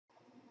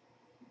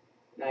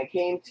And I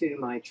came to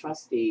my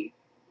trusty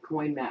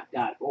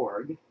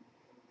coinmap.org,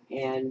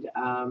 and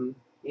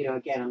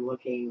again, I'm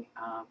looking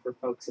for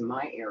folks in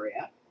my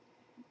area,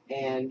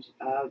 and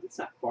it's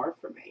not far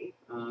from me.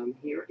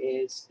 Here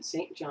is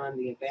St. John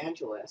the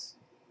Evangelist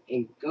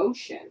in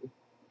Goshen,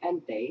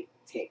 and they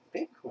take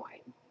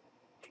Bitcoin.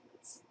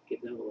 Let's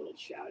give them a little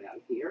shout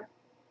out here.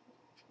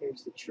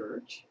 Here's the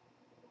church.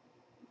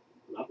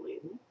 Lovely,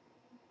 isn't it?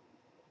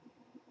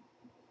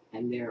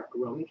 And they're a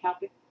Roman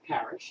Catholic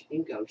parish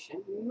in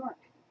Goshen, New York.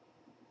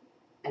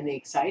 And the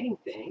exciting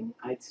thing,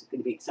 it's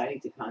going to be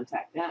exciting to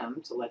contact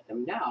them to let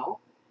them know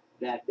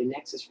that the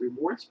Nexxus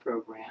Rewards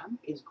Program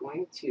is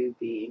going to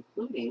be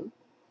including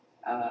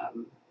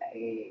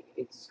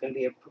it's going to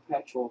be a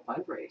perpetual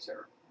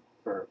fundraiser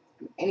for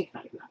any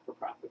kind of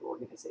not-for-profit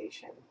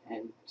organization,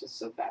 and just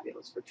so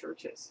fabulous for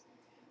churches.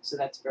 So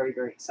that's very,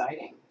 very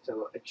exciting.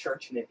 So a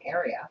church in an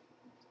area,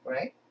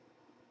 right,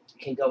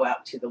 can go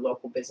out to the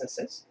local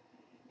businesses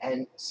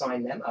and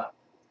sign them up.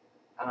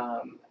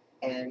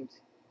 And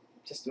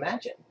just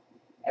imagine,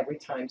 every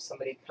time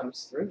somebody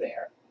comes through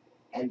there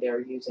and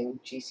they're using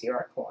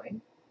GCR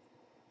Coin,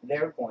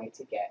 they're going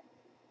to get,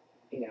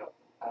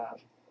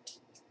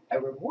 a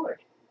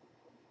reward.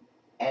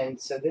 And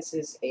so this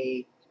is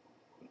a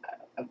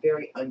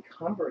very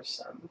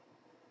uncumbersome,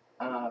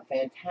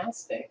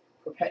 fantastic,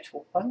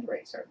 perpetual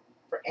fundraiser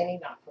for any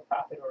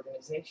not-for-profit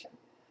organization.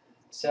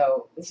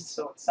 So this is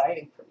so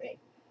exciting for me.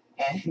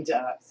 And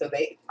so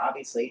they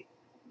obviously,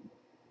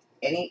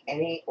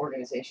 any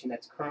organization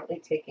that's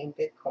currently taking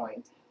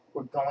Bitcoin,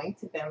 we're going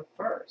to them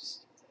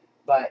first.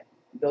 But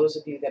those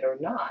of you that are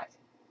not,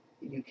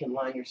 you can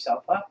line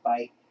yourself up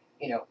by,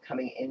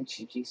 coming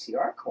into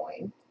GCR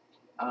Coin,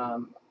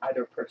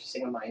 either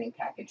purchasing a mining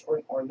package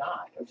or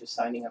not, or just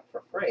signing up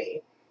for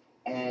free.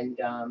 And,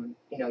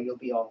 you'll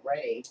be all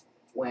ready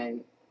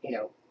when,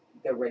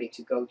 they're ready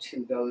to go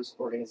to those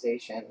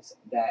organizations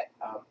that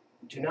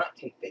do not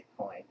take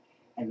Bitcoin,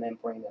 and then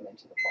bring them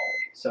into the fold.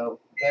 So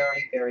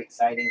very, very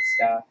exciting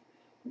stuff.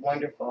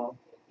 Wonderful.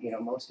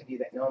 Most of you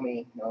that know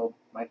me know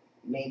my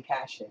main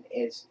passion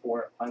is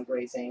for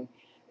fundraising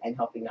and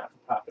helping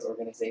not-for-profit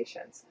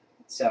organizations.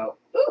 So,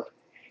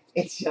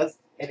 it's just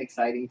an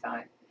exciting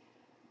time.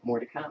 More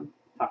to come.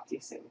 Talk to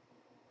you soon.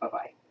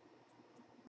 Bye-bye.